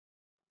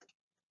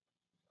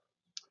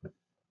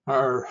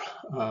Our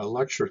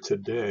lecture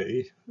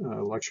today,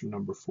 lecture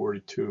number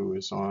 42,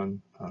 is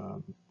on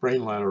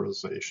brain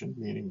lateralization,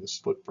 meaning the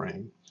split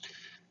brain.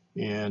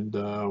 And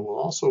we'll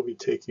also be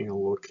taking a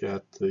look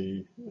at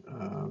the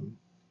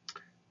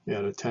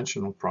at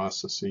attentional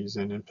processes,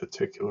 and in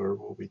particular,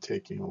 we'll be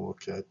taking a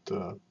look at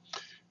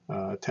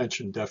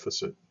attention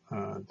deficit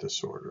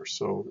disorder.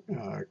 So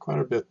quite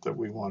a bit that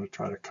we want to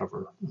try to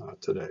cover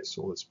today.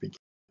 So let's begin.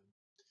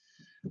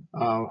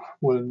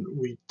 When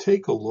we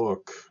take a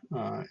look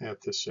at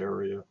this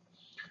area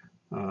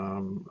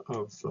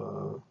of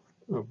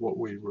what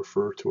we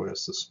refer to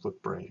as the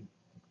split brain,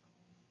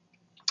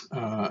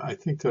 I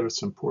think that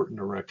it's important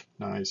to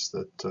recognize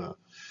that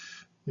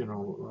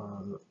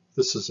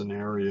this is an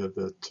area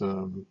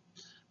that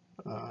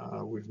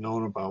we've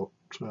known about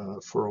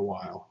for a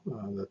while.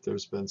 That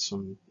there's been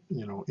some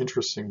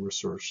interesting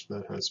research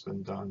that has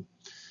been done.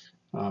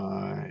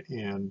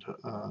 And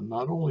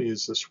not only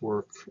is this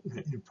work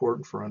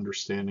important for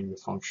understanding the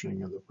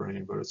functioning of the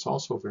brain, but it's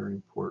also very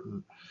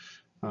important,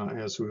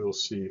 as we will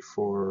see,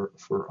 for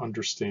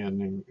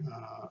understanding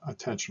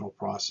attentional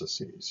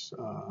processes,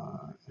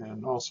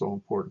 and also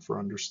important for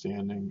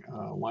understanding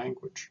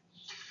language.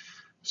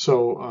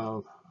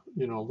 So,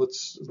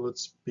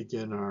 let's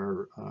begin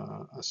our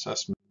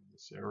assessment in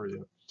this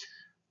area.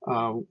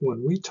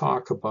 When we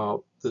talk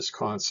about this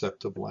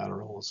concept of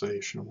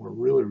lateralization, we're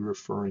really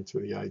referring to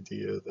the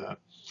idea that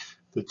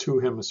the two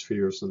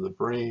hemispheres of the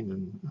brain,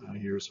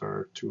 and here's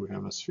our two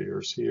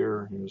hemispheres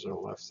here, here's our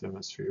left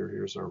hemisphere,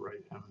 here's our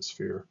right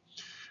hemisphere,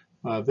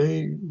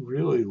 they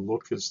really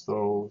look as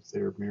though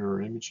they're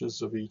mirror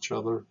images of each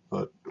other,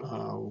 but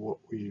what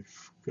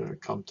we've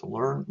come to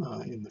learn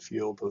in the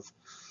field of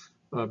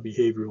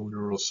behavioral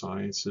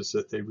neuroscience is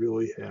that they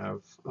really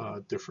have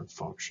different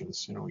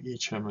functions.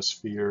 Each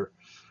hemisphere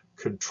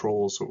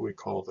controls what we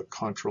call the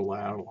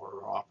contralateral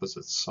or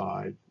opposite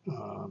side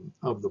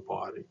of the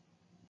body.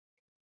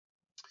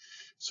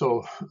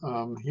 So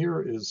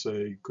here is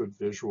a good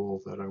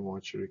visual that I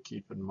want you to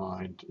keep in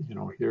mind.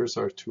 Here's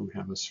our two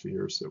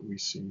hemispheres that we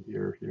see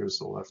here. Here's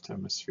the left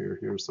hemisphere,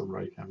 here's the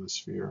right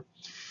hemisphere.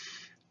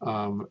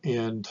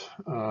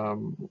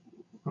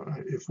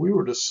 If we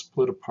were to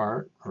split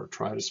apart or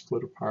try to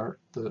split apart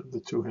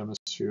the two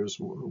hemispheres,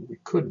 we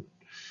couldn't,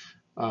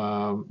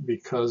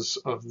 because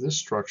of this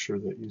structure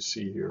that you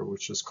see here,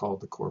 which is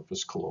called the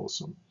corpus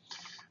callosum.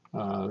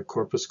 The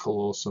corpus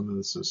callosum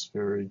is this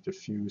very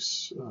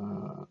diffuse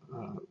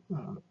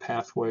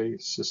pathway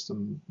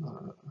system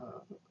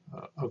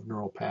of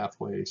neural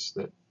pathways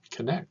that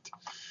connect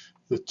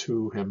the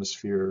two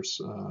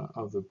hemispheres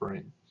of the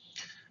brain.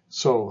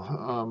 So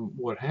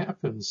what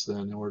happens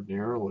then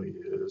ordinarily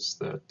is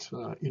that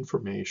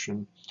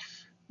information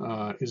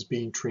is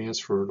being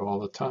transferred all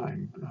the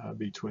time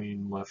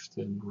between left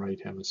and right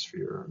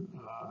hemisphere,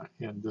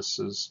 and this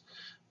is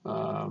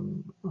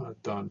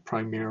done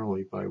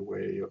primarily by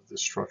way of the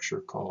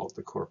structure called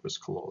the corpus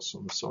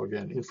callosum. So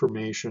again,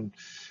 information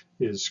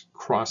is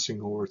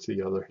crossing over to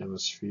the other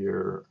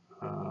hemisphere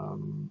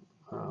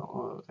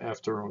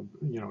after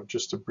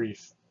just a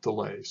brief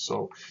delay.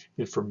 So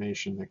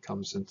information that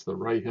comes into the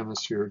right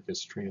hemisphere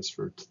gets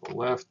transferred to the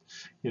left.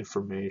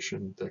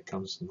 Information that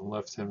comes in the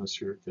left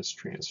hemisphere gets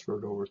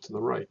transferred over to the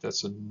right.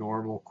 That's a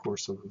normal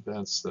course of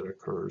events that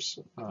occurs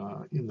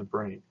in the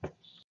brain.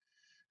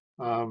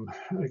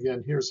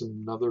 Again, here's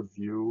another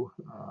view.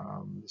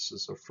 This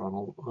is a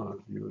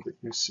frontal view that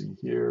you see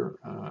here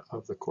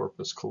of the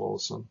corpus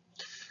callosum.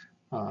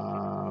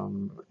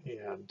 And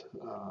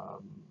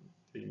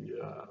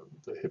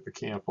the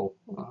hippocampal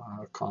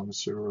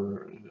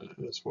commissure,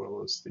 as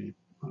well as the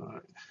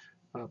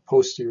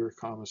posterior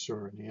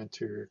commissure and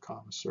anterior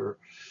commissure.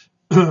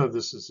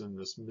 This is in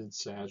this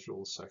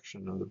mid-sagittal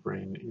section of the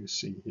brain that you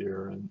see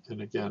here.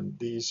 And again,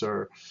 these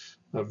are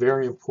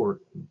very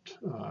important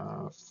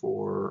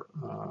for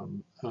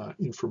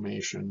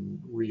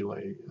information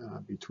relay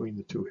between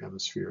the two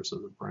hemispheres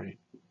of the brain.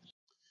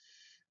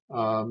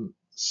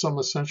 Some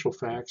essential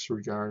facts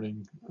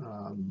regarding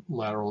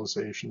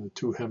lateralization. The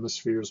two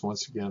hemispheres,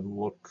 once again,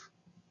 look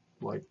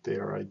like they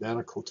are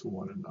identical to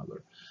one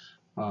another,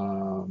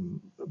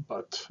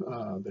 but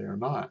they are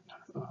not.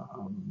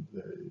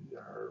 They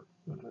are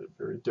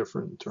very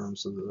different in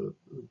terms of the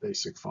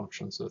basic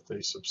functions that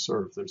they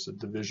subserve. There's a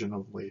division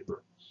of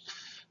labor.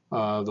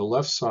 The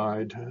left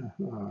side,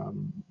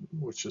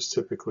 which is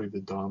typically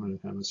the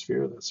dominant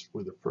hemisphere, that's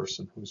with a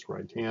person who's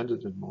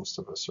right-handed, and most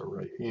of us are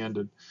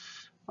right-handed.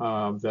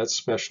 That's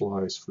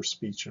specialized for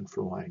speech and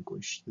for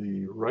language.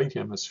 The right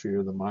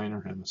hemisphere, the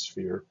minor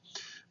hemisphere,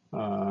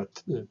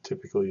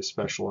 typically is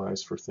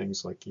specialized for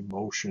things like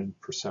emotion,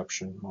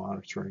 perception,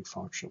 monitoring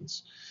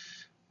functions.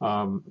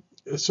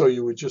 So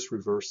you would just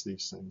reverse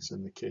these things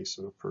in the case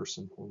of a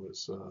person who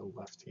is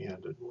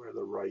left-handed, where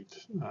the right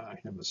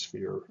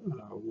hemisphere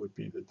would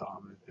be the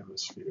dominant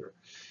hemisphere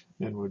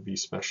and would be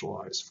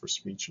specialized for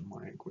speech and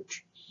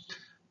language.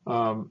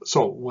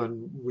 So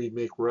when we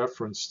make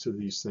reference to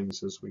these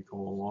things as we go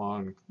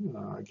along,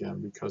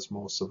 again, because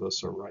most of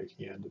us are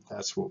right-handed,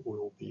 that's what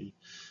we'll be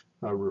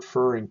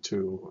referring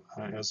to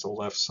as the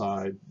left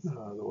side,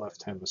 the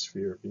left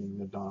hemisphere being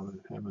the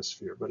dominant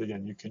hemisphere. But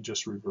again, you can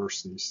just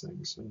reverse these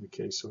things in the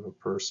case of a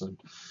person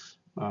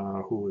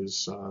who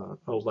is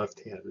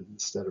left-handed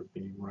instead of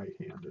being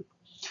right-handed.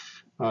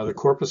 The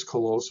corpus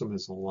callosum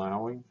is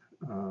allowing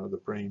the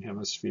brain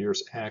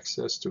hemispheres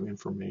access to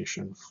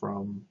information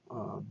from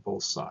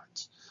both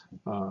sides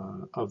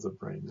of the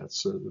brain.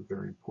 That's the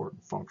very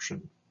important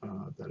function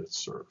that it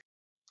serves.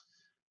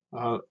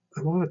 I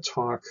want to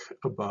talk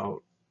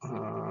about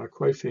a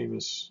quite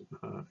famous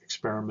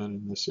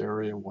experiment in this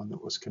area, one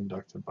that was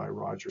conducted by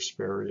Roger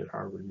Sperry at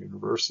Harvard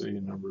University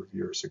a number of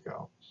years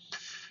ago,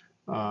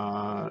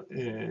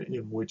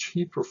 in which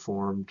he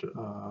performed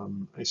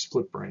a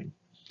split brain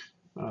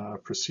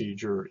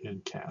procedure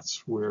in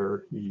cats,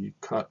 where he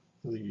cut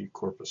the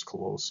corpus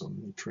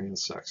callosum, he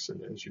transects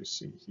it, as you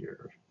see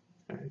here.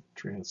 Okay?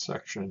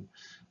 Transection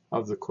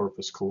of the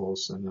corpus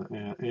callosum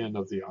and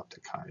of the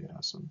optic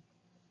chiasm.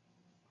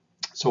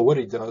 So what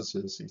he does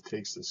is he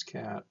takes this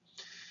cat,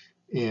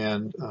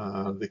 and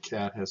the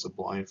cat has a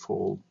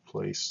blindfold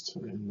placed,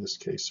 in this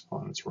case,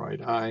 upon its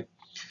right eye.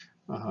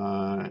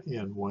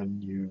 And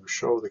when you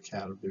show the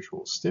cat a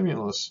visual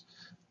stimulus,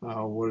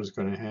 what is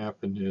going to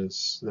happen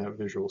is that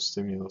visual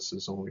stimulus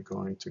is only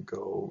going to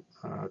go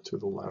to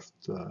the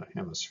left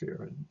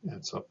hemisphere and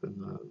ends up in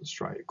the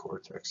striate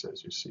cortex,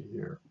 as you see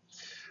here.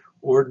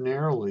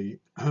 Ordinarily,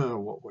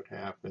 what would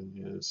happen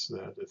is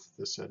that if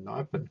this had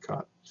not been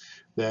cut,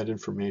 that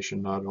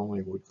information not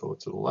only would go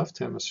to the left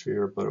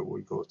hemisphere, but it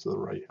would go to the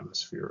right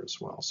hemisphere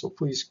as well. So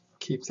please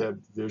keep that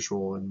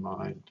visual in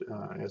mind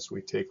as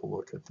we take a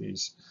look at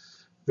these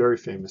very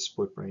famous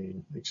split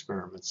brain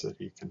experiments that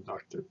he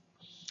conducted.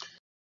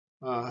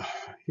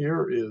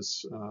 Here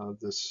is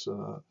this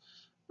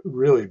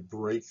really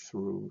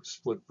breakthrough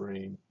split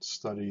brain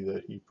study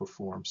that he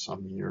performed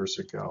some years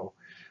ago.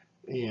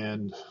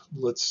 And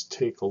let's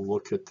take a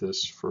look at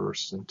this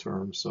first in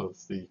terms of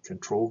the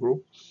control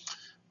group.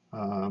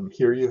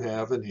 Here you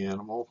have an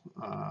animal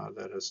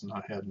that has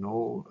not had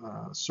no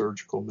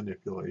surgical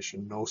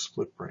manipulation, no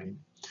split brain.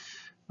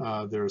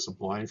 There's a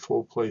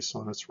blindfold placed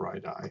on its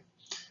right eye.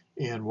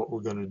 And what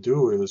we're going to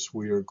do is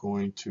we are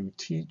going to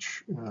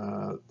teach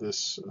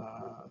this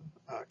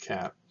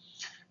cat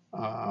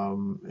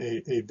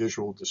a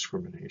visual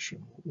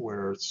discrimination,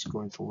 where it's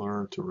going to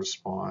learn to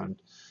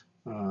respond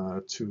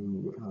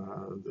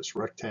to this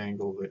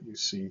rectangle that you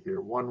see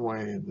here one way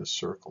and this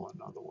circle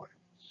another way.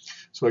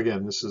 So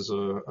again, this is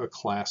a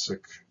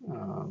classic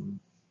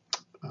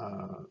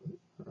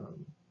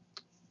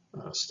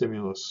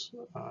stimulus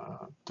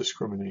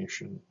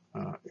discrimination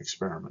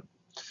experiment.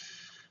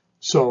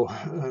 So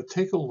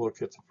take a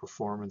look at the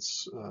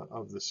performance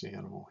of this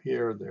animal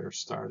here. They're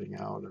starting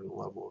out at a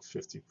level of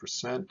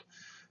 50%.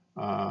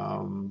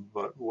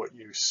 But what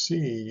you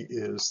see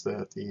is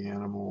that the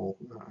animal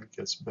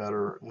gets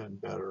better and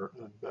better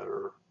and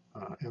better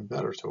and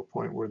better, to a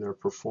point where they're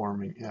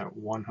performing at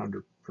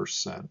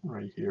 100%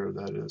 right here.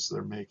 That is,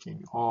 they're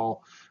making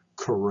all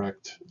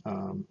correct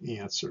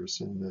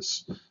answers in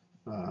this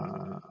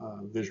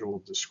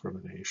visual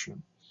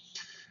discrimination.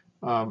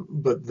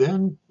 But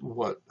then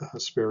what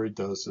Sperry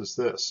does is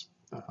this.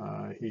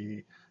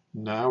 He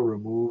now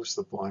removes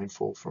the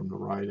blindfold from the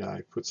right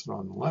eye, puts it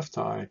on the left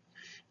eye,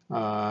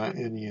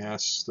 and he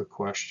asks the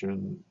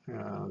question,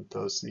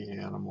 does the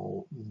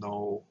animal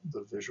know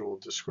the visual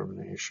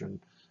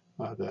discrimination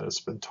that has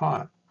been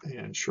taught?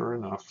 And sure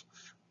enough,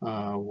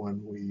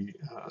 when we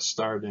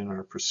start in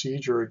our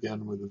procedure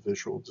again with the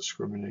visual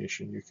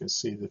discrimination, you can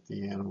see that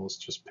the animals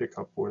just pick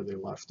up where they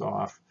left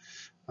off.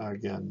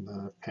 Again,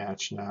 the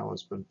patch now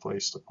has been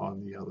placed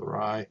upon the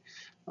other eye,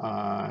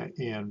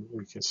 and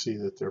we can see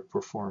that they're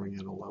performing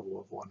at a level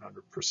of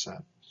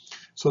 100%.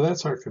 So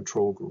that's our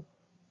control group.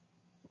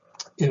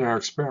 In our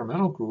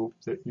experimental group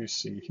that you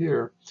see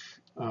here,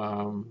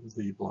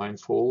 the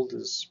blindfold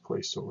is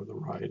placed over the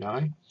right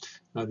eye.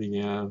 The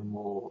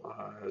animal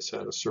has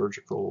had a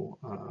surgical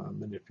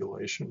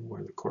manipulation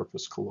where the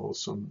corpus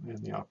callosum and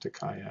the optic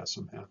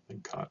chiasm have been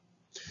cut.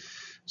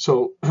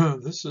 So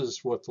this is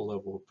what the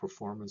level of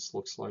performance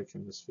looks like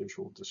in this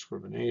visual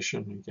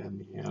discrimination. Again,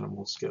 the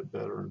animals get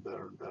better and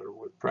better and better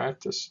with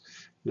practice.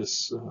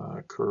 This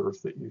curve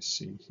that you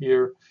see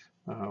here,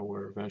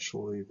 where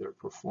eventually they're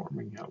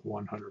performing at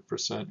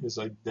 100%, is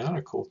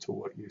identical to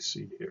what you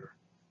see here.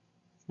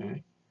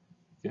 Okay?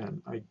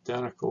 Again,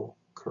 identical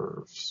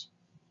curves.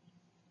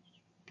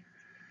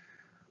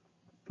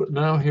 But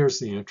now here's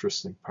the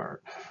interesting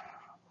part.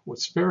 What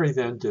Sperry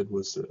then did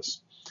was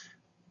this.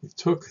 He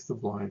took the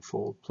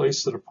blindfold,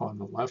 placed it upon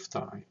the left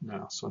eye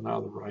now, so now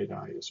the right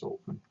eye is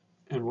open.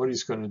 And what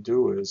he's going to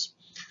do is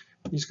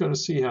he's going to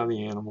see how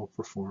the animal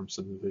performs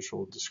in the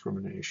visual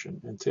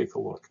discrimination. And take a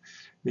look.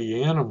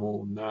 The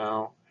animal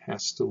now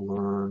has to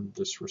learn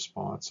this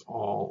response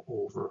all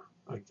over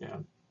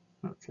again.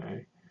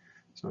 Okay,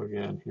 so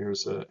again,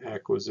 here's an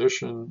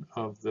acquisition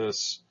of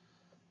this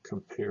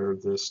compare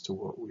this to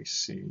what we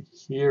see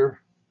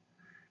here.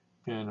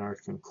 And our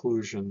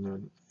conclusion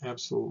then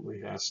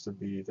absolutely has to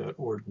be that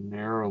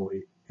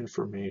ordinarily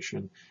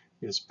information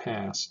is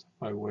passed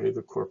by way of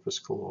the corpus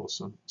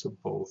callosum to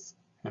both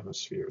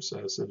hemispheres,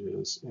 as it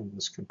is in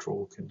this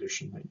control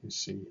condition that you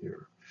see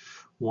here.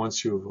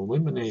 Once you have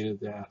eliminated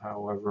that,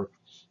 however,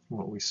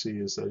 what we see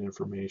is that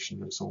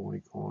information is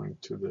only going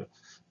to the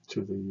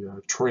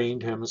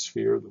trained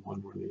hemisphere, the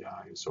one where the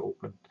eye is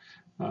open,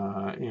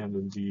 and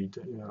indeed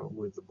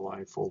with the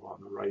blindfold on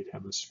the right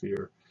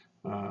hemisphere.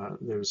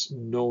 There's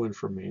no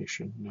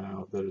information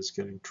now that is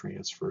getting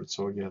transferred.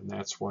 So again,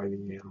 that's why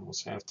the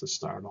animals have to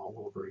start all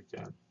over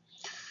again.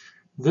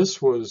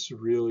 This was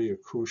really a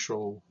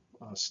crucial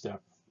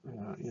step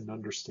in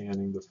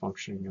understanding the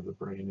functioning of the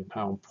brain and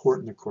how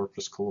important the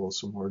corpus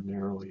callosum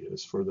ordinarily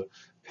is for the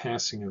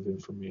passing of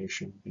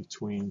information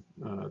between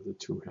the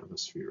two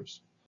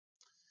hemispheres.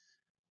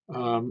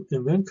 And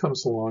then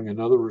comes along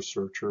another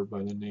researcher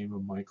by the name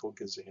of Michael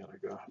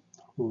Gazzaniga,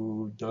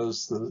 who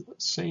does the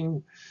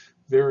same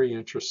very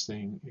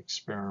interesting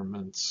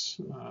experiments,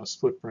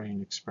 split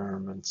brain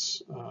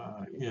experiments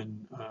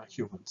in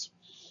humans.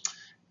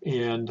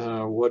 And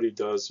what he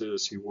does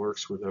is he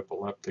works with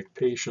epileptic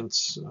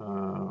patients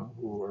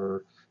who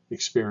are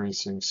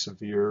experiencing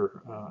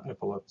severe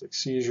epileptic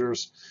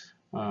seizures.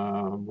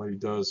 What he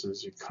does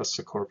is he cuts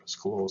the corpus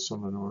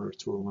callosum in order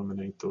to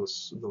eliminate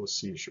those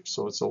seizures.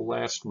 So it's a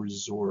last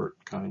resort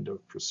kind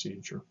of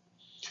procedure.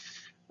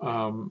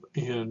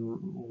 And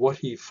what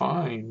he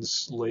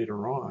finds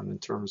later on in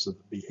terms of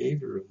the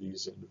behavior of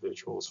these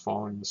individuals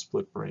following the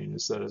split brain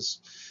is that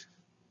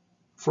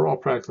for all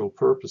practical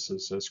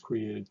purposes, has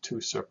created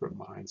two separate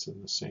minds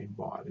in the same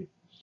body.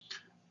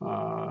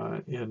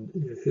 And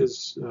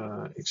his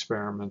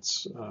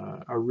experiments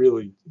are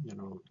really,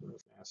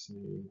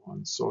 fascinating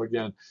ones. So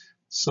again,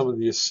 some of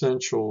the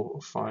essential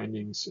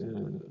findings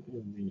in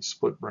the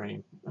split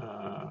brain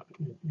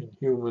in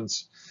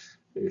humans.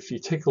 If you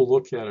take a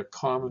look at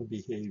common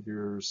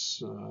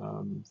behaviors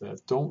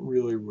that don't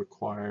really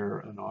require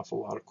an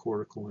awful lot of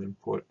cortical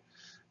input,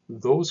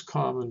 those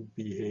common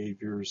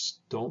behaviors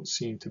don't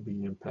seem to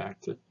be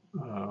impacted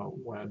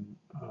when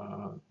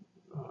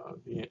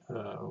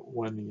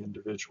the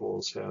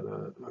individuals had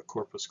a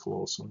corpus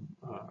callosum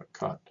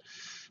cut.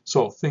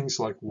 So things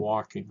like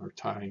walking or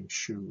tying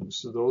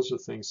shoes, those are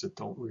things that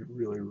don't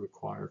really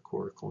require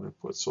cortical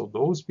input. So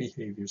those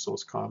behaviors,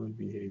 those common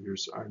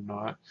behaviors, are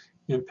not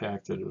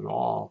impacted at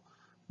all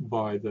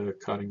by the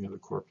cutting of the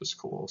corpus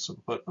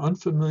callosum. But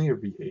unfamiliar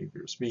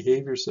behaviors,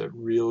 behaviors that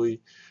really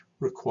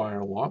require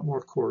a lot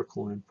more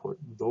cortical input,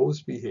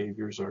 those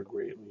behaviors are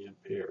greatly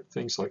impaired.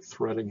 Things like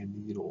threading a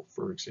needle,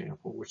 for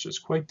example, which is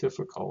quite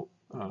difficult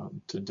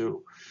to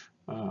do,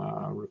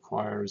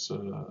 requires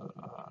a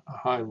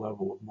high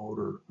level of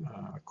motor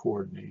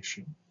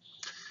coordination.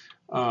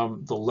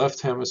 The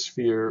left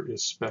hemisphere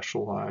is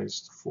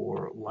specialized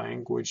for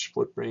language.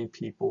 Split brain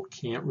people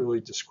can't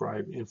really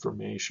describe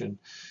information.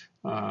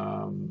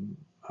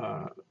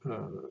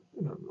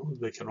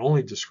 They can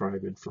only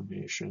describe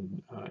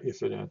information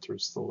if it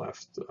enters the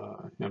left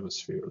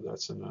hemisphere.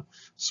 That's in a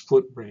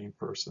split brain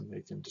person.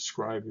 They can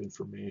describe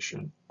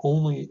information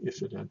only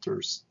if it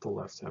enters the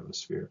left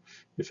hemisphere.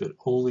 If it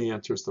only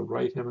enters the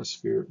right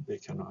hemisphere, they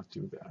cannot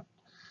do that.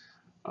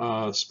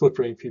 Split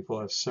brain people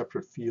have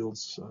separate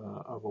fields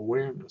of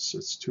awareness.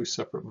 It's two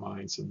separate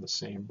minds in the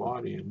same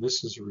body, and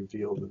this is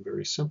revealed in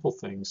very simple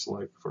things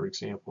like, for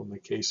example, in the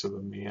case of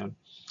a man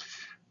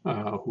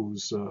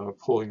who's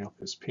pulling up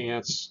his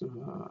pants,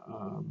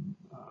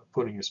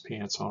 putting his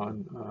pants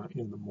on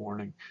in the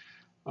morning.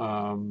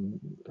 And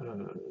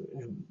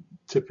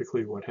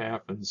typically what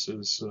happens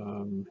is,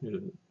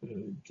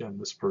 again,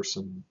 this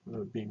person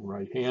being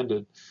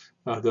right-handed,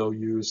 they'll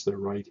use their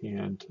right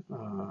hand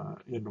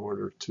in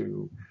order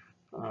to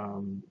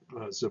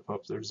zip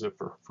up their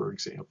zipper, for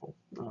example,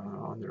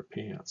 on their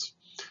pants.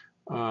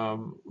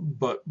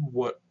 But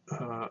what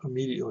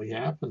immediately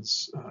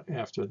happens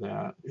after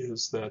that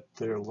is that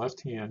their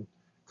left hand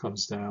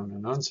comes down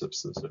and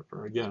unzips the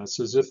zipper. Again,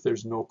 it's as if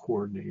there's no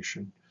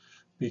coordination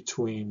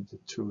between the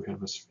two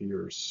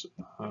hemispheres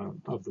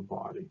of the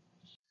body.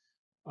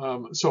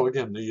 So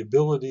again, the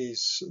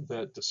abilities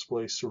that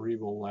display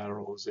cerebral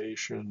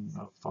lateralization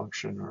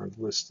function are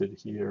listed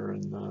here,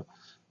 and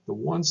the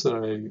ones that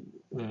I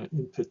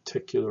in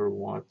particular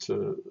want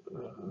to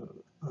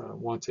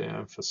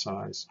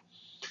emphasize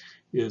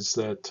is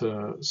that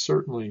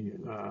certainly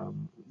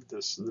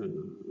the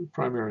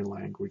primary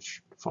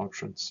language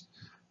functions.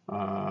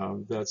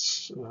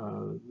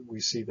 We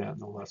see that in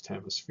the left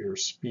hemisphere: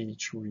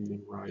 speech,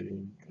 reading,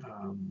 writing,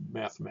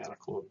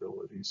 mathematical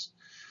abilities.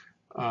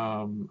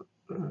 On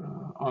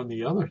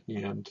the other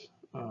hand,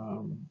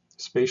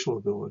 spatial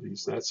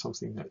abilities, that's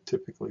something that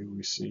typically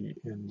we see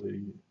in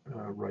the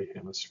right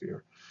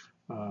hemisphere.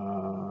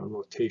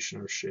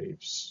 Rotation of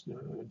shapes,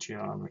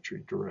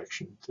 geometry,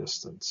 direction,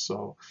 distance.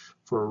 So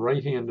for a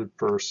right-handed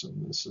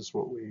person, this is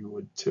what we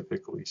would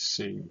typically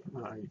see.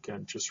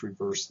 Again, just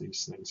reverse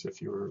these things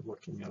if you were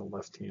looking at a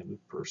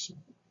left-handed person.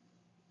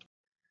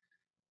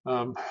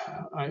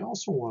 I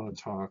also want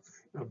to talk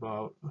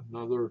about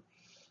another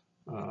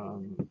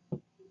um,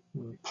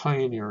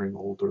 pioneering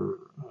older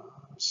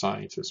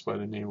scientist by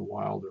the name of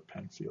Wilder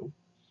Penfield.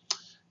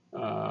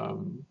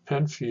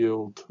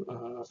 Penfield,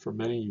 for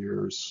many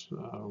years,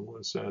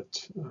 was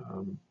at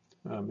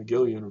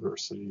McGill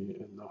University,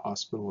 in the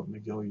hospital at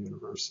McGill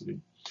University.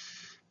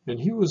 And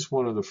he was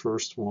one of the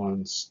first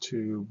ones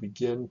to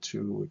begin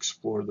to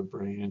explore the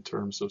brain in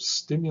terms of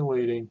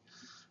stimulating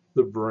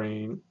the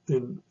brain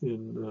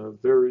in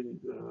very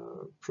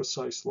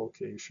precise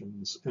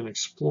locations and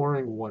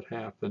exploring what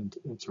happened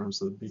in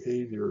terms of the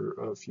behavior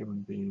of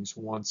human beings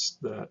once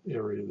that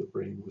area of the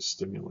brain was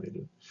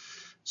stimulated.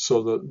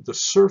 So the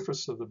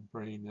surface of the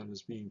brain then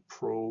is being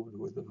probed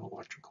with an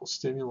electrical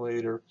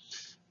stimulator.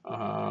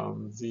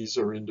 These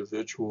are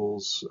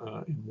individuals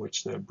in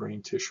which that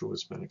brain tissue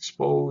has been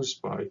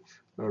exposed by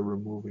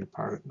removing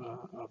part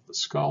of the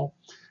skull.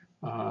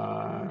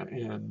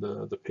 And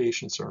the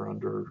patients are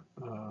under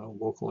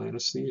local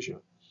anesthesia.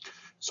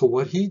 So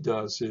what he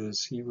does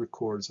is he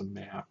records a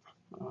map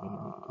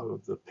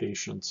of the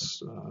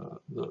patient's,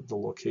 the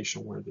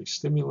location where they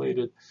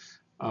stimulated,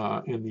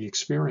 and the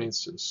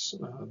experiences,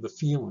 the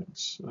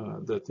feelings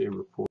that they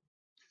report.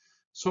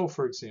 So,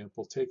 for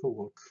example, take a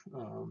look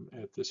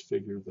at this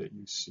figure that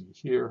you see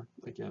here.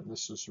 Again,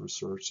 this is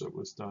research that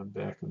was done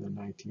back in the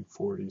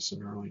 1940s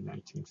and early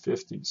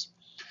 1950s.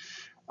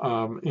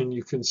 And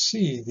you can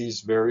see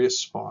these various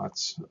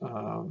spots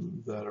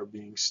that are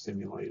being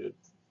stimulated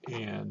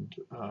and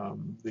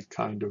the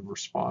kind of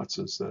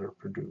responses that are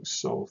produced.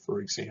 So,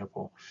 for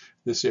example,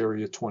 this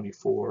area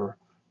 24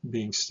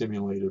 being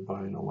stimulated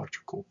by an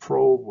electrical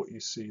probe, what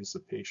you see is the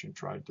patient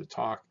tried to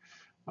talk,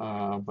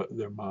 but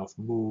their mouth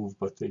moved,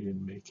 but they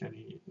didn't make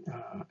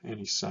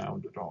any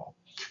sound at all.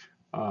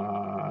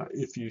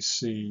 If you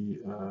see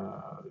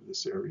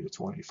this area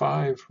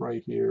 25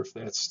 right here, if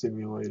that's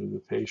stimulated, the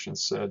patient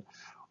said,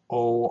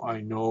 "Oh,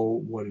 I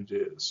know what it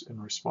is," in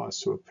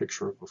response to a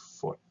picture of a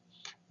foot.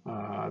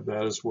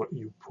 That is what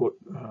you put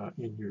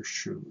in your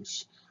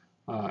shoes.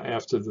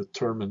 After the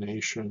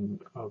termination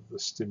of the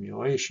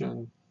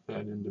stimulation,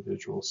 that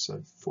individual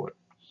said foot.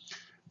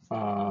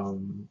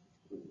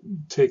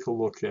 Take a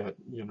look at,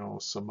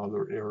 some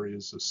other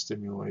areas of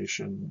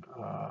stimulation.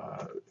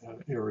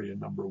 Area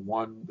number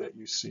 1 that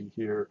you see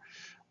here,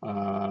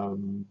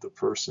 the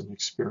person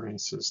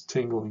experiences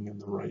tingling in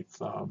the right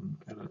thumb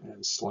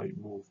and slight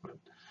movement.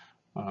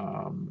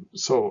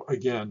 So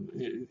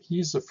again,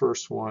 he's the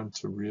first one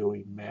to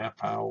really map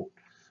out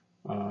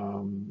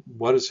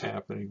what is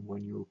happening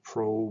when you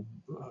probe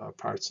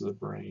parts of the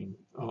brain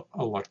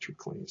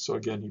electrically. So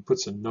again, he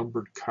puts a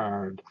numbered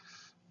card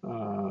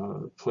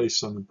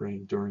placed on the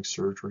brain during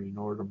surgery in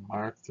order to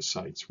mark the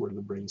sites where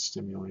the brain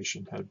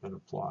stimulation had been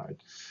applied.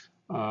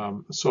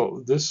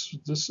 So this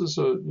is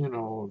a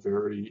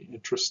very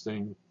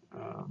interesting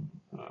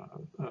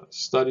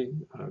study,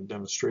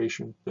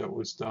 demonstration that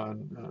was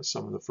done,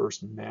 some of the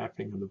first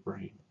mapping of the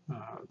brain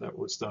that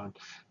was done,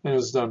 and it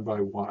was done by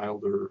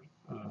Wilder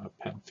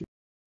Penfield.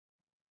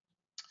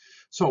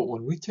 So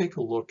when we take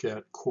a look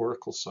at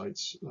cortical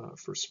sites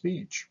for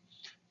speech,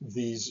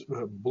 these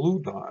blue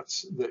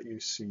dots that you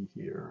see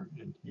here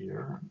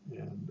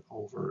and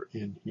over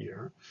in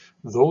here,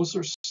 those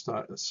are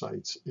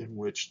sites in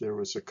which there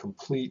was a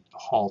complete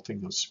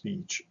halting of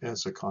speech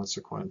as a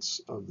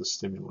consequence of the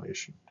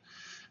stimulation.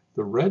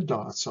 The red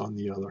dots, on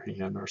the other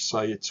hand, are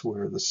sites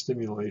where the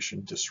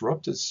stimulation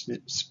disrupted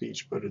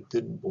speech, but it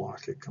didn't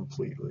block it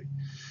completely.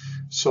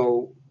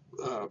 So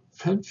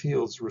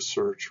Penfield's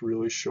research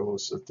really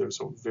shows that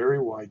there's a very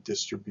wide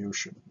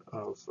distribution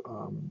of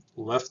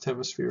left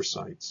hemisphere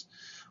sites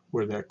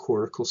where that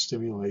cortical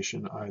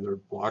stimulation either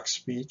blocks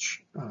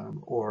speech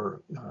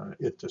or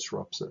it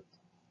disrupts it.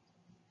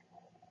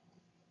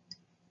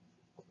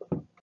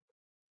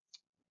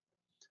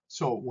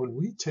 So when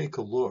we take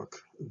a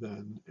look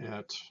then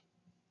at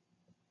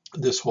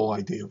this whole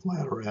idea of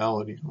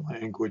laterality in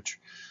language,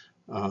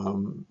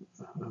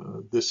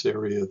 this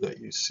area that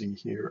you see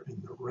here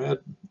in the red,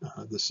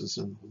 this is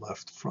in the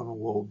left frontal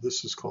lobe.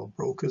 This is called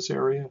Broca's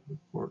area,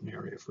 important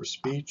area for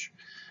speech.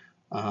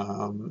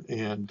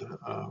 And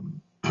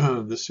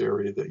this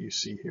area that you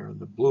see here in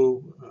the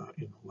blue,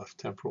 in the left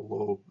temporal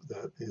lobe,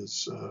 that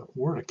is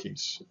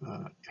Wernicke's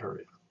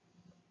area.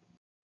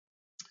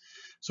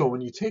 So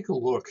when you take a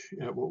look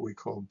at what we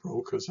call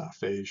Broca's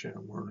aphasia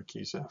and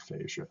Wernicke's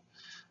aphasia,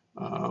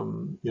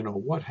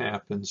 what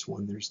happens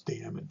when there's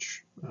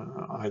damage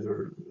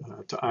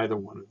to either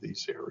one of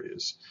these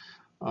areas.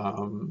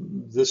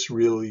 This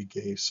really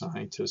gave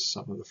scientists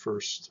some of the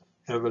first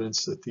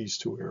evidence that these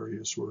two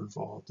areas were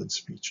involved in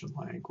speech and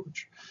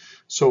language.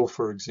 So,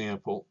 for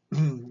example,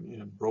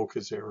 in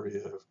Broca's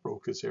area, if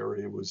Broca's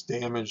area was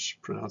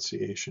damaged,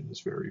 pronunciation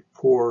is very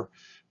poor.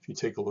 If you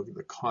take a look at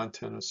the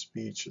content of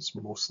speech, it's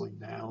mostly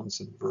nouns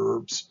and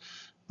verbs.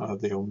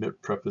 They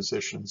omit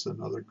prepositions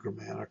and other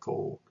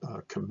grammatical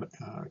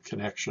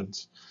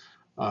connections.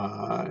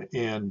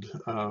 And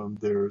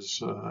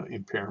there's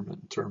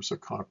impairment in terms of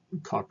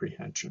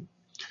comprehension.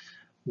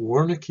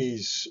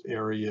 Wernicke's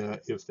area,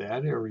 if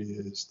that area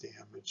is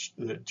damaged,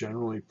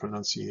 generally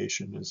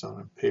pronunciation is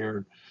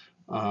unimpaired,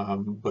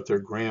 but their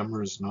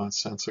grammar is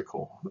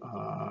nonsensical.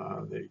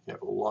 They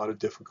have a lot of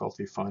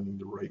difficulty finding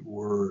the right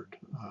word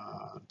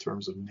in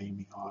terms of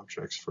naming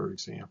objects, for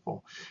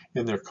example,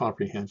 and their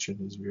comprehension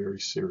is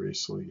very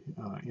seriously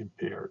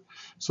impaired.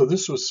 So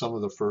this was some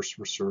of the first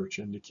research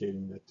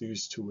indicating that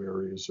these two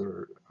areas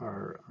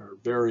are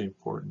very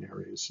important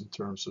areas in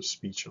terms of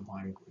speech and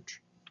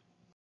language.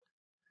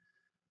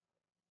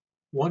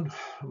 One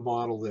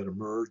model that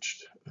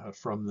emerged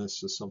from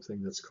this is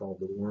something that's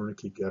called the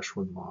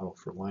Wernicke-Geschwin model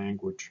for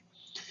language.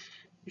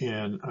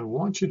 And I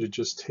want you to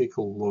just take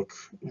a look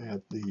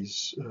at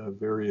these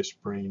various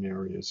brain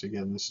areas.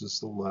 Again, this is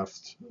the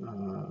left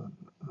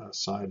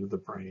side of the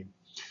brain.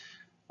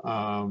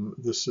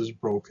 This is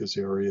Broca's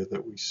area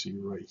that we see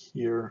right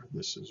here.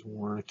 This is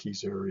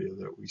Wernicke's area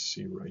that we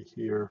see right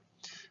here.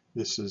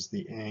 This is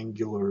the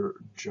angular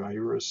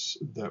gyrus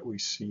that we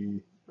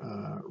see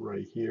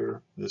right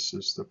here. This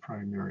is the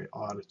primary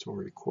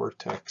auditory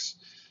cortex,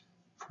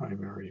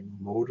 primary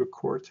motor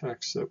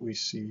cortex that we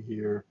see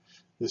here.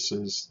 This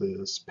is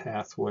this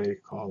pathway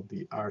called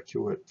the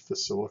arcuate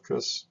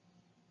fasciculus,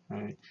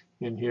 right?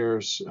 And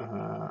here's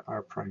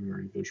our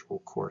primary visual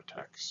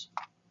cortex.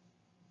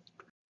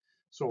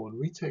 So when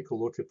we take a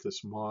look at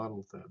this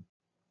model then,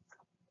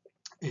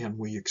 and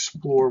we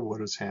explore what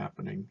is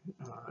happening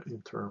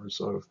in terms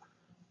of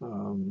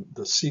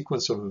the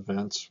sequence of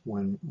events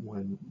when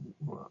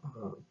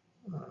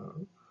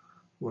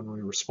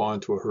we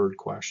respond to a heard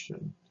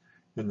question,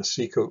 and the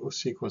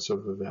sequence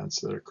of events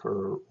that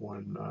occur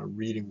when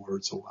reading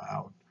words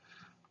aloud.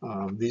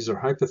 These are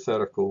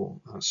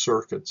hypothetical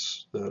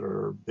circuits that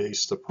are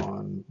based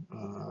upon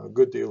a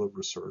good deal of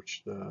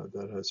research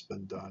that has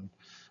been done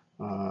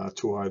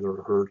to either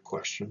a heard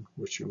question,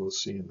 which you will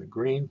see in the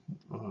green,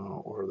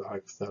 or the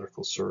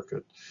hypothetical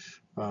circuit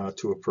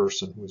to a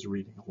person who is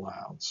reading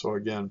aloud. So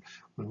again,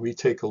 when we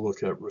take a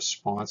look at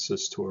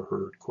responses to a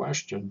heard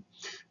question,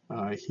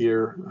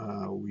 here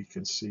we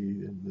can see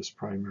in this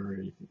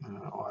primary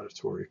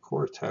auditory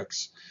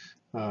cortex,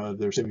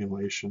 there's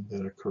stimulation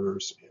that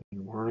occurs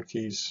in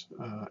Wernicke's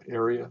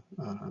area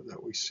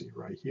that we see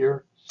right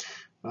here.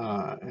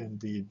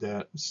 Indeed,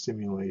 that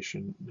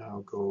stimulation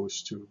now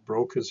goes to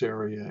Broca's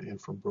area,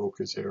 and from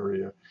Broca's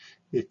area,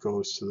 it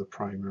goes to the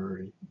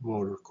primary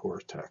motor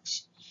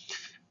cortex.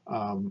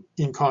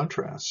 In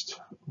contrast,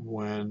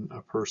 when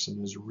a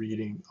person is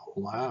reading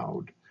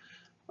aloud,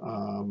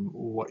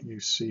 what you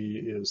see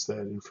is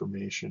that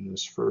information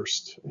is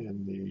first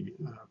in the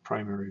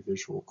primary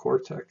visual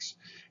cortex.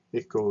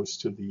 It goes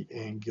to the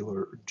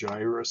angular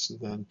gyrus,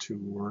 then to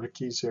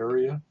Wernicke's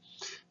area,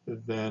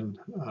 then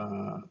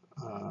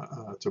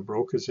to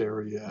Broca's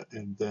area,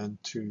 and then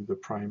to the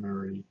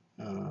primary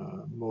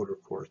motor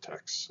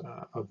cortex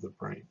of the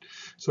brain.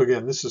 So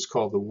again, this is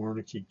called the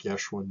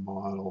Wernicke-Geschwin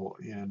model,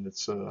 and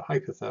it's a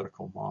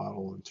hypothetical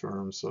model in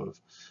terms of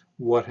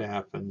what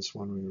happens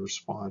when we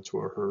respond to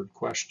a heard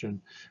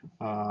question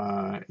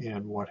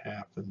and what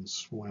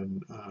happens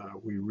when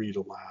we read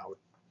aloud.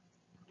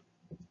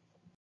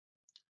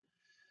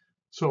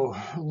 So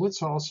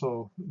let's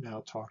also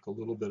now talk a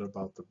little bit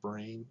about the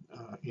brain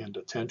and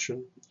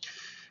attention.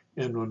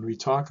 And when we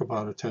talk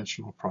about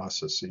attentional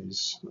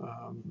processes,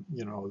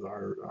 you know,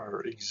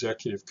 our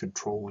executive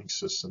controlling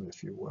system,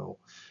 if you will,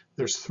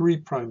 there's three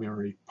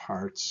primary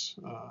parts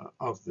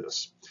of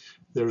this.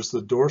 There's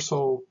the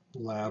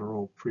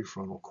dorsolateral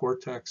prefrontal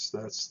cortex.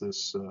 That's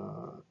this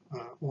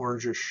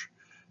orangish,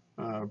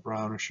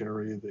 brownish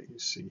area that you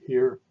see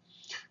here.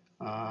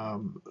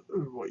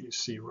 What you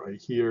see right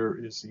here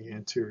is the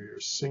anterior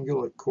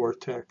cingulate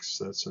cortex.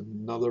 That's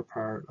another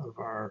part of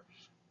our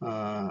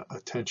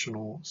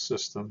attentional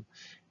system,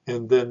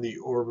 and then the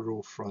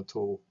orbital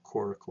frontal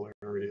cortical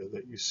area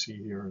that you see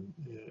here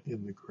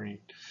in the green.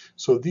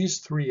 So these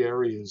three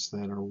areas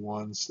then are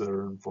ones that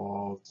are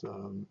involved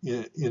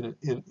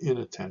in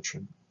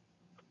attention.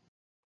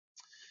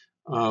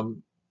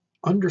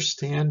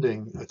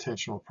 Understanding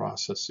attentional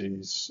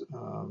processes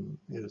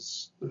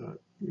is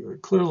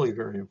clearly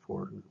very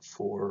important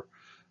for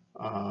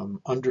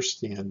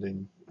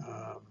understanding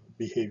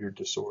behavior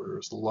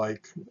disorders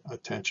like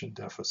attention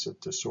deficit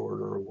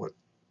disorder, or what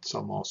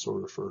some also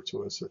refer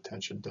to as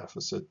attention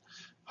deficit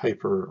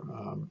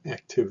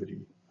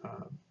hyperactivity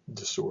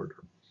disorder.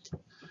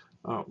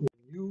 When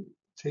you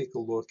take a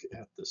look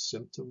at the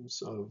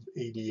symptoms of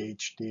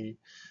ADHD,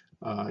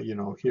 you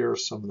know, here are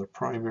some of the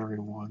primary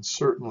ones.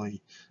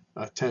 Certainly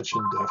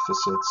attention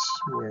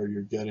deficits, where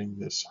you're getting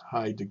this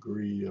high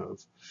degree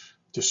of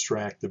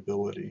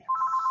distractibility.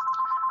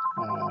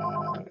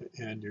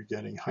 And you're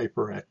getting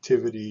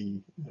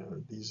hyperactivity.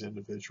 These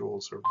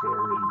individuals are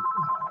very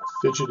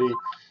fidgety,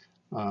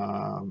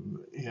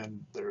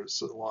 and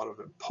there's a lot of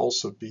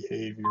impulsive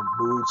behavior,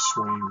 mood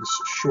swings,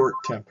 short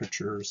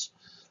temperatures,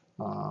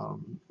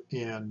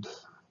 and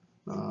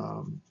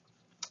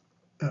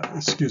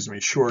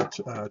short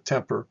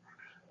temper,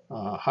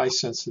 high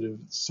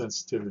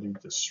sensitivity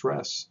to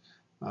stress,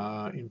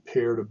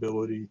 impaired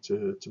ability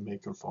to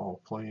make and follow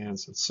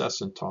plans,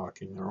 incessant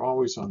talking. They're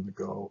always on the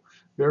go,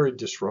 very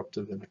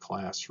disruptive in a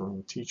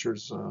classroom.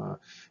 Teachers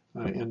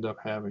end up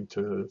having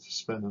to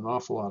spend an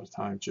awful lot of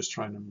time just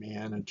trying to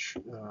manage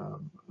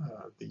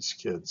these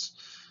kids.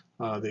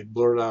 They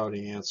blurt out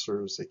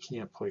answers. They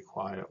can't play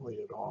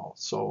quietly at all.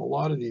 So a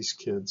lot of these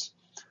kids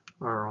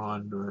are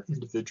on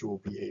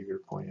individual behavior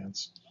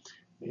plans,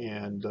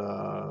 and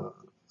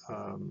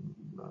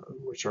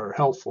which are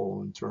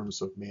helpful in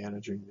terms of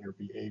managing their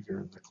behavior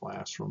in the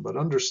classroom. But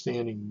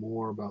understanding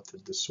more about the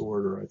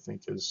disorder, I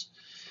think, is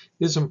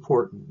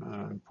important.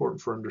 Important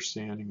for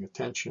understanding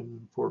attention.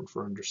 Important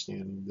for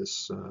understanding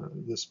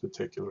this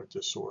particular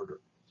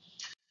disorder.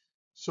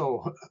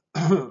 So,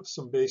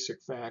 some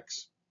basic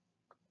facts.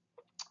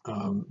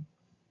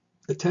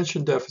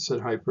 Attention deficit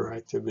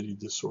hyperactivity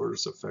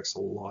disorders affects a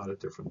lot of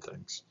different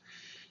things.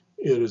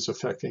 It is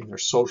affecting their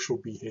social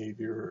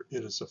behavior.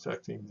 It is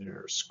affecting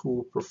their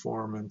school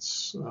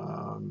performance.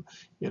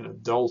 In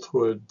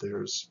adulthood,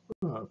 there's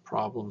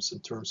problems in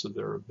terms of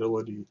their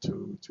ability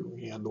to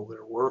handle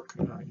their work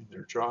in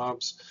their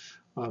jobs.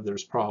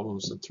 There's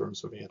problems in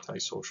terms of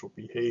antisocial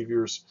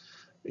behaviors.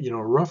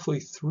 Roughly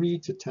 3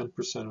 to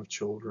 10% of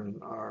children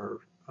are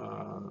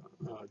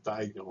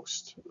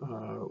diagnosed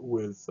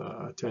with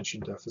attention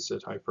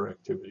deficit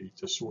hyperactivity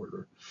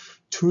disorder,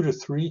 2 to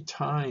 3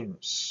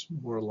 times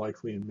more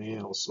likely in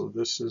males. So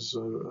this is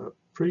a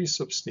pretty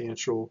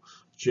substantial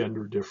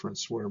gender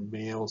difference where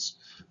males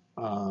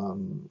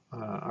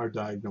are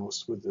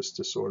diagnosed with this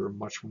disorder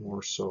much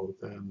more so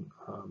than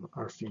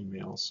are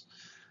females.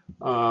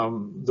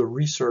 The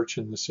research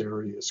in this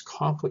area is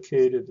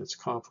complicated. It's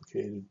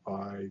complicated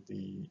by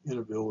the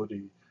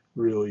inability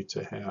really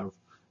to have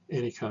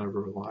any kind of a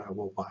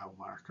reliable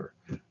biomarker.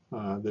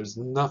 There's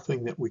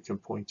nothing that we can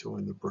point to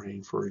in the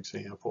brain, for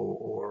example,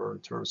 or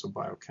in terms of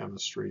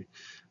biochemistry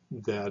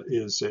that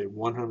is a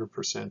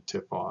 100%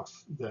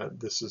 tip-off that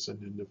this is an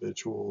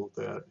individual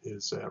that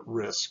is at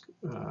risk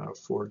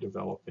for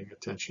developing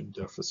attention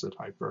deficit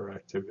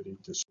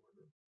hyperactivity disorder.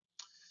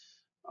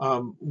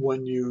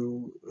 When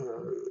you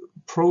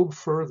probe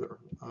further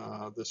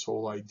this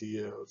whole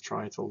idea of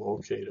trying to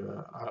locate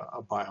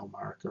a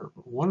biomarker,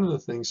 one of the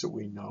things that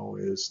we know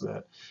is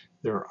that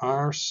there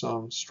are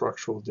some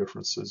structural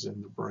differences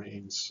in the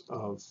brains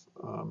of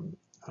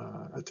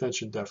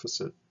attention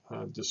deficit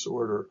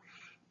disorder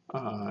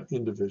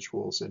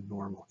individuals in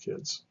normal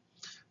kids.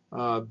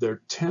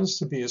 There tends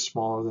to be a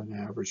smaller than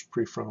average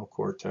prefrontal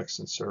cortex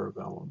and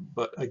cerebellum,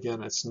 but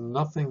again, it's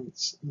nothing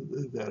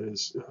that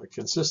is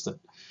consistent.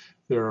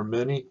 There are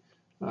many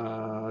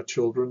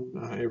children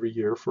every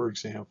year, for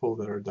example,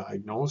 that are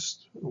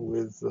diagnosed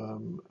with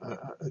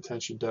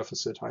attention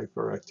deficit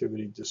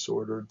hyperactivity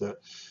disorder that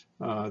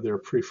their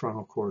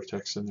prefrontal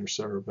cortex and their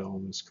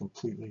cerebellum is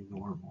completely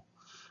normal.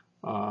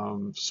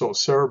 So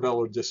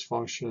cerebellar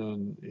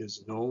dysfunction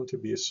is known to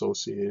be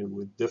associated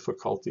with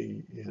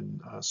difficulty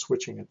in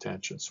switching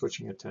attention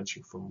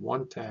from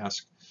one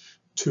task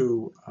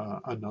to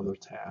another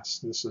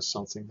task. This is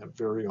something that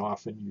very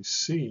often you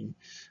see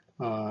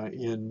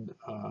in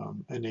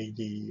an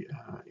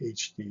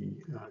ADHD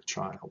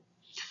child.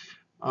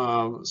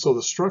 So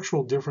the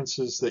structural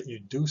differences that you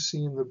do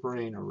see in the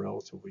brain are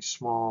relatively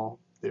small.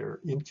 They're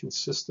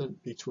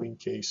inconsistent between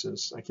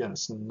cases. Again,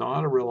 it's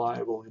not a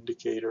reliable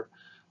indicator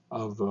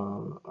of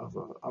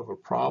a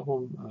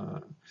problem.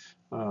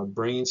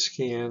 Brain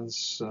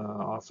scans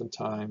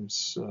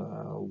oftentimes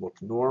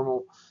look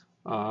normal.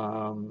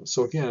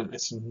 So again,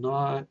 it's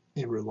not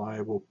a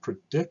reliable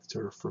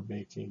predictor for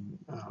making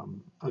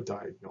a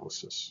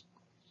diagnosis.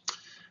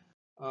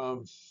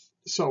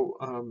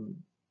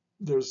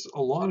 There's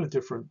a lot of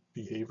different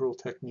behavioral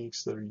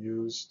techniques that are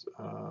used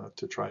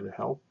to try to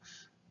help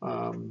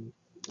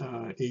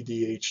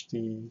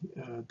ADHD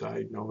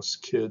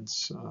diagnosed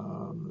kids.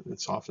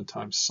 It's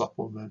oftentimes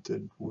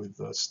supplemented with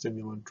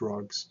stimulant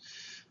drugs.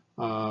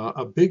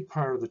 A big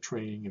part of the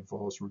training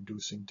involves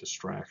reducing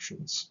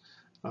distractions.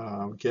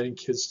 Getting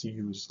kids to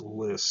use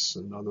lists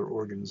and other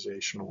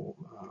organizational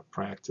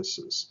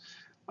practices.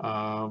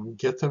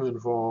 Get them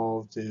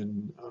involved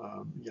in,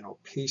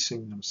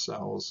 pacing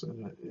themselves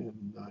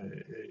in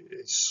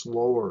a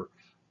slower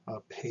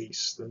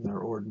pace than they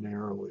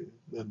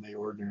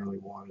ordinarily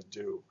want to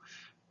do.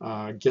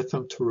 Get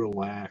them to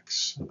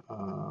relax.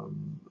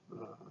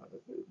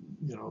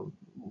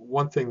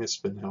 One thing that's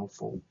been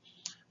helpful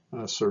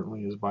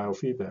certainly is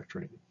biofeedback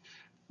training.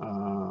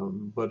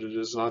 But it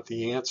is not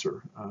the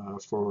answer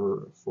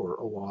for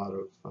a lot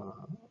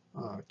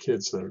of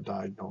kids that are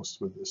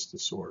diagnosed with this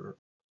disorder.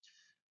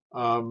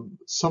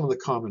 Some of the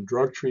common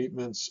drug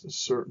treatments,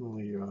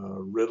 certainly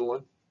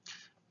Ritalin.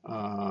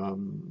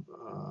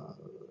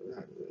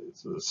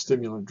 It's a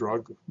stimulant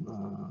drug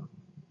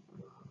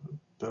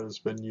that has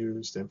been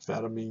used,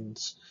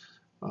 amphetamines.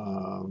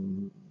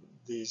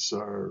 These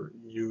are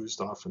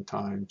used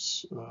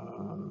oftentimes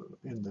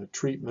in the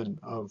treatment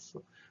of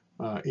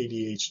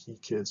ADHD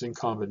kids in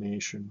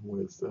combination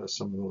with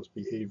some of those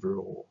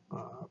behavioral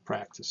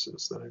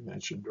practices that I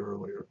mentioned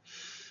earlier.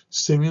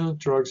 Stimulant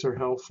drugs are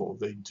helpful.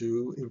 They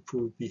do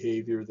improve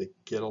behavior. They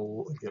get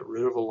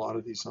rid of a lot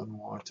of these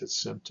unwanted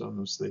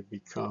symptoms. They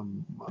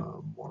become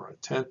more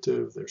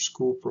attentive. Their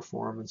school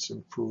performance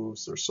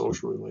improves. Their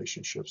social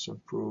relationships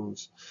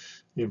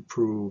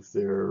improve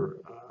their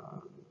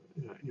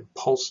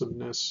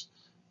impulsiveness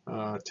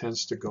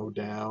tends to go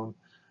down.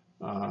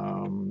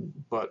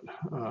 But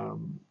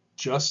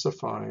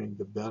justifying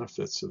the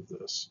benefits of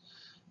this,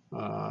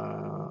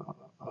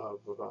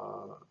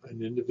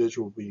 an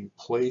individual being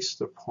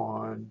placed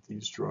upon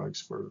these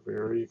drugs for a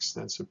very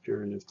extensive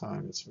period of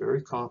time. It's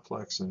very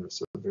complex and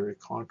it's a very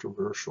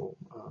controversial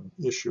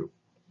issue.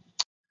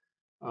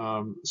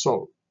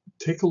 So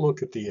take a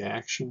look at the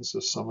actions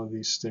of some of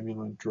these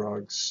stimulant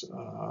drugs,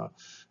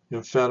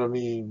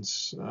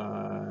 amphetamines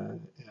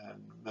and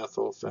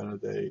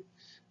methylphenidate.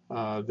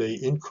 They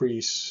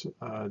increase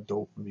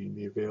dopamine,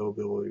 the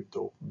availability of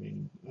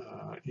dopamine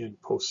in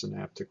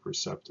postsynaptic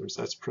receptors.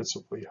 That's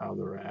principally how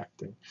they're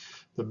acting.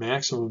 The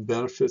maximum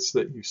benefits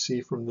that you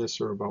see from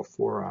this are about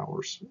 4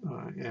 hours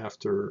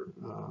after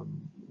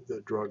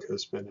the drug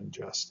has been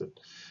ingested.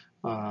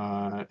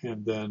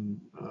 And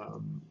then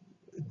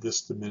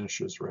this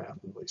diminishes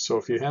rapidly. So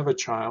if you have a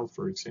child,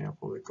 for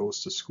example, that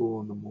goes to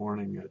school in the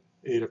morning at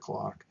 8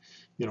 o'clock,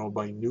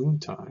 by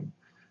noontime,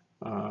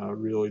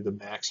 really the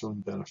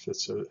maximum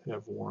benefits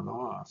have worn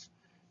off.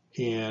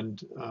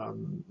 And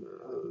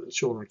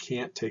children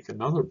can't take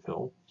another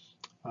pill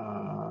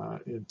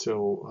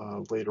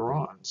until later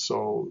on.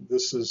 So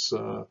this is,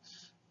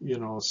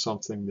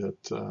 something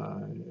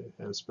that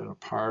has been a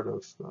part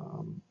of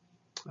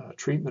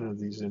treatment of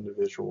these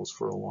individuals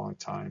for a long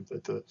time,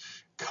 that the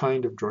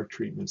kind of drug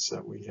treatments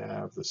that we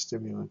have, the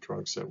stimulant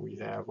drugs that we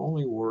have,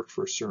 only work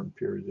for a certain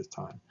period of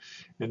time.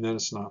 And then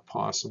it's not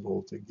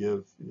possible to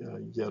give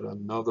yet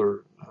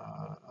another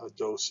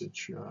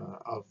dosage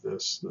of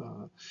this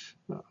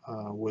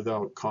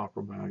without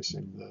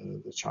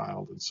compromising the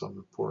child in some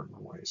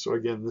important way. So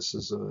again, this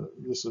is an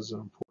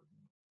important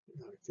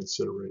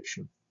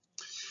consideration.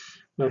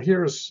 Now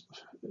here's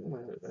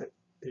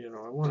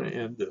I want to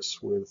end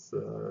this with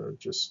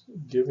just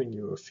giving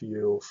you a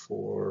feel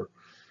for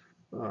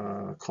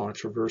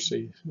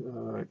controversy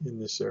in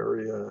this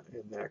area,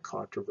 and that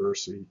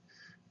controversy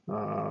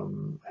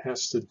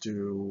has to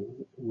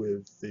do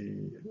with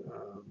the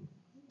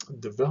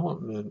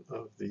development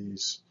of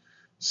these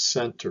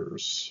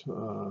centers.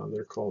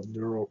 They're called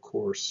neural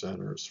core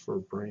centers for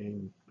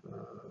brain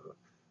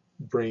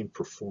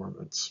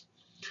performance.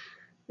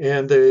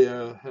 And they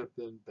have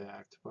been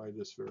backed by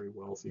this very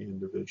wealthy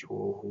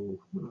individual who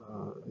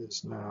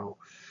is now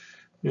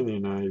in the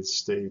United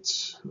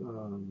States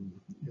in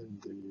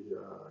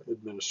the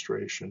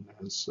administration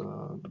as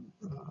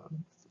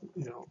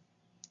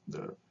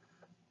the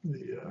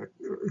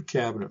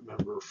cabinet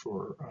member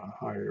for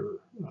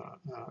higher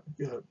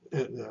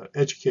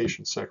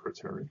education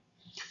secretary.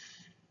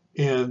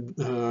 And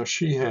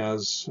she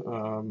has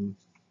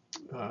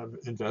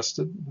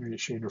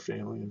she and her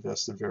family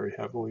invested very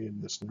heavily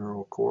in this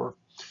neural core.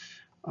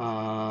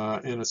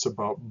 And it's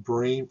about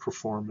brain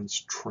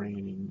performance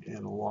training,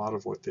 and a lot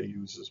of what they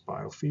use is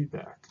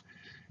biofeedback.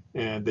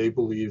 And they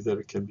believe that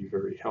it can be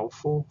very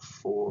helpful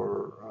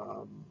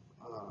for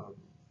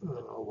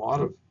a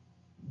lot of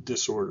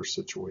disorder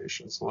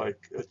situations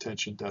like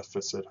attention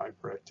deficit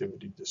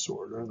hyperactivity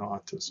disorder and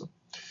autism.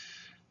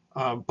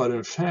 But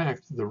in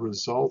fact, the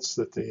results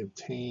that they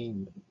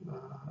obtain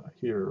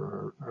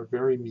here are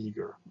very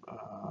meager.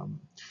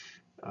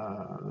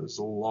 There's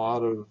a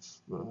lot of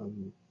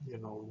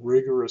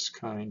rigorous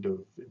kind of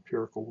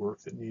empirical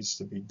work that needs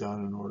to be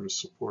done in order to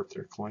support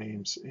their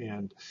claims,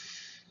 and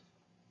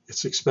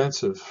it's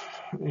expensive.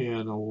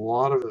 And a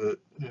lot of it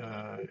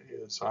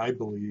is, I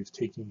believe,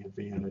 taking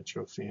advantage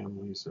of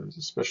families,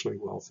 especially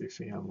wealthy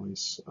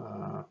families,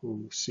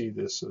 who see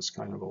this as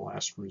kind of a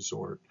last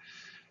resort.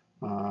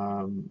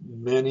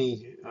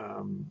 Many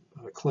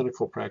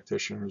clinical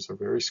practitioners are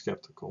very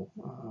skeptical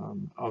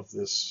of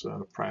this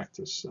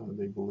practice.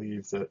 They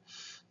believe that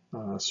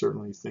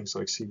certainly things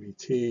like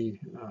CBT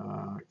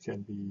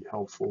can be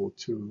helpful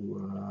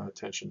to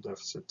attention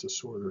deficit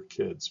disorder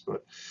kids,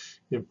 but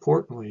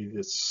importantly,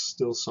 it's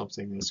still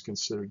something that's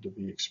considered to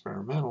be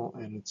experimental,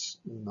 and it's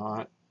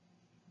not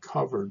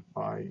covered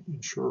by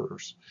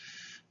insurers.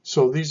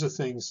 So these are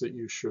things that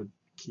you should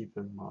keep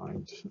in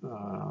mind,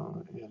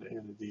 and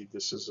indeed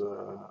this is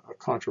a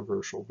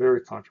controversial,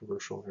 very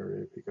controversial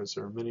area, because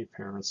there are many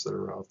parents that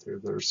are out there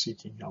that are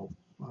seeking help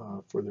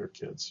for their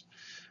kids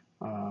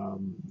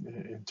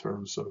in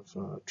terms of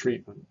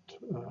treatment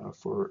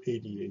for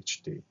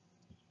ADHD.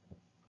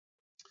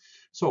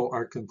 So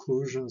our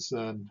conclusions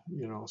then,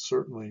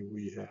 certainly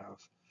we have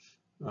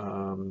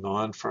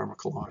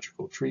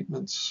non-pharmacological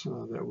treatments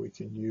that we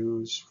can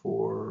use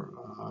for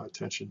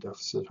attention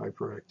deficit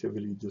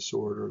hyperactivity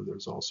disorder.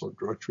 There's also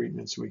drug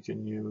treatments we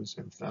can use,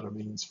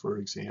 amphetamines, for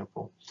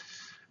example.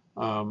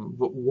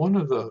 But one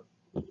of the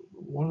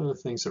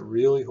things that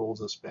really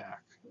holds us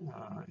back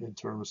in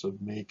terms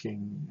of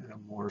making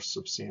more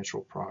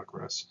substantial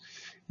progress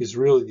is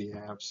really the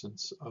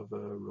absence of a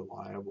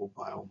reliable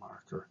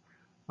biomarker,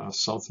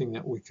 something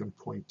that we can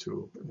point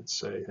to and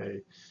say,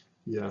 hey,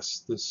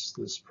 yes,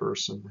 this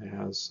person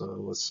has,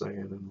 let's say,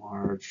 an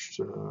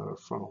enlarged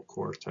frontal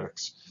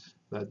cortex.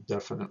 That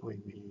definitely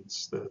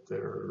means that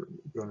they're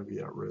going to be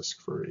at risk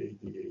for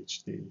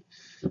ADHD.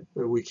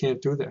 But we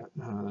can't do that,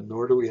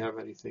 nor do we have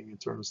anything in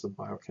terms of the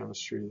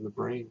biochemistry of the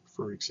brain,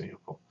 for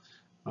example,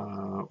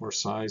 or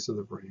size of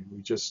the brain.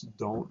 We just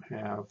don't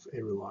have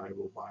a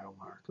reliable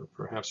biomarker.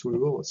 Perhaps we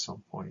will at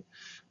some point,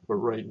 but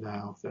right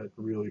now that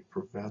really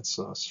prevents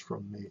us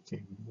from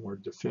making more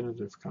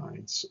definitive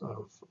kinds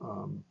of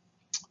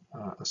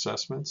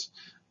assessments,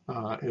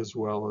 as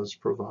well as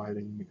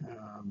providing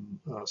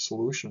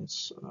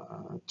solutions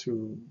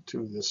to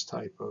this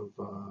type of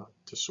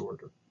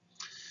disorder.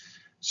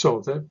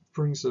 So that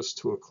brings us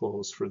to a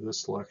close for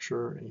this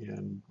lecture,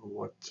 and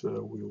what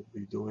we will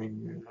be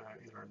doing in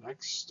our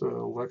next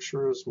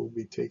lecture is we'll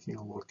be taking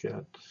a look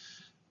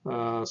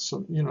at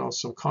some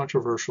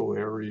controversial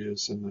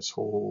areas in this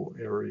whole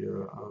area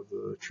of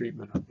the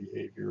treatment of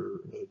behavior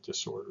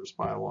disorders,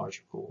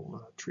 biological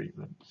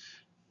treatment.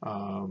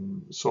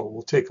 So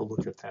we'll take a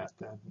look at that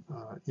then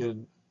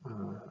in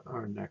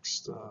our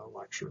next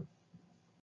lecture.